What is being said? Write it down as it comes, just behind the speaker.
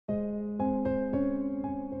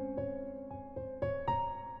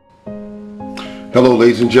Hello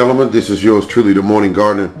ladies and gentlemen, this is yours truly, the Morning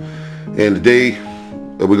Gardener, and today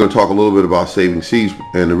we're going to talk a little bit about saving seeds,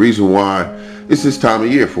 and the reason why it's this time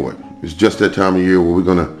of year for it. It's just that time of year where we're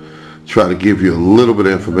going to try to give you a little bit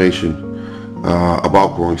of information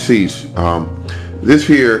about growing seeds. This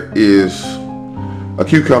here is a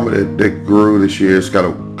cucumber that grew this year. It's got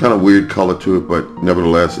a kind of weird color to it, but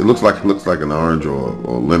nevertheless it looks like an orange or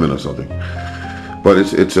lemon or something, but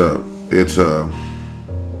it's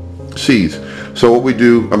seeds. So what we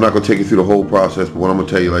do, I'm not going to take you through the whole process, but what I'm going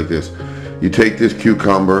to tell you like this: you take this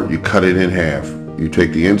cucumber, you cut it in half, you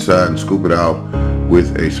take the inside and scoop it out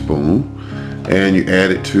with a spoon, and you add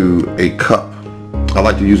it to a cup. I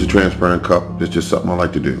like to use a transparent cup. It's just something I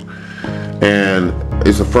like to do, and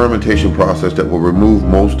it's a fermentation process that will remove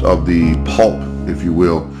most of the pulp, if you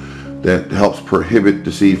will, that helps prohibit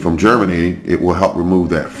the seed from germinating. It will help remove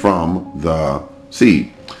that from the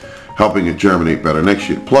seed, helping it germinate better next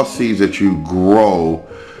year. Plus, seeds that you grow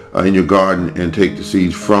in your garden and take the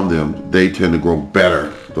seeds from them, they tend to grow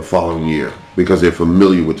better the following year because they're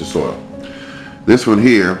familiar with the soil. This one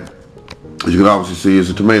here, as you can obviously see, is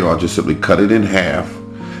a tomato. I just simply cut it in half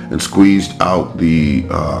and squeezed out the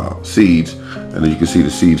seeds, and you can see the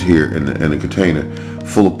seeds here in the container,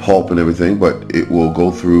 full of pulp and everything, but it will go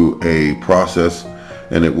through a process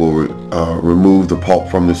and it will remove the pulp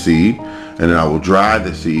from the seed. And then I will dry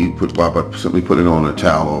the seed, simply put it on a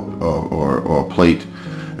towel or a plate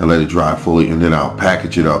and let it dry fully, and then I'll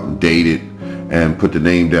package it up and date it and put the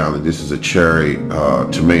name down that this is a cherry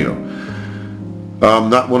tomato.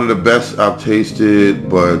 Not one of the best I've tasted,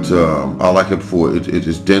 but I like it for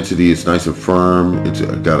its density. It's nice and firm. It's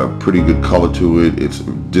got a pretty good color to it. It's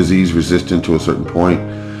disease resistant to a certain point,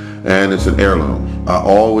 and it's an heirloom. I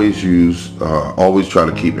always try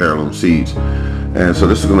to keep heirloom seeds. And so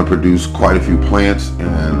this is going to produce quite a few plants,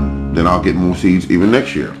 and then I'll get more seeds even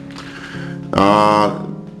next year.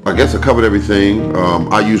 I guess I covered everything.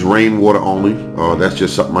 I use rainwater only. That's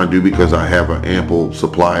just something I do because I have an ample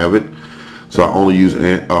supply of it. So I only use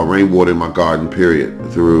rainwater in my garden,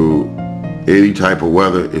 period. Through any type of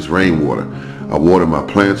weather, it's rainwater. I water my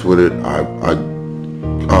plants with it. I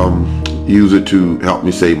use it to help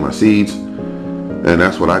me save my seeds, and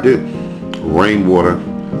that's what I do. Rainwater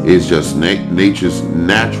is just nature's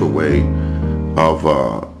natural way of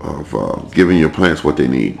giving your plants what they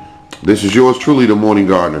need. This is yours truly, the Morning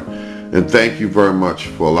Gardener, and thank you very much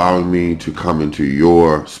for allowing me to come into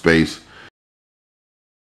your space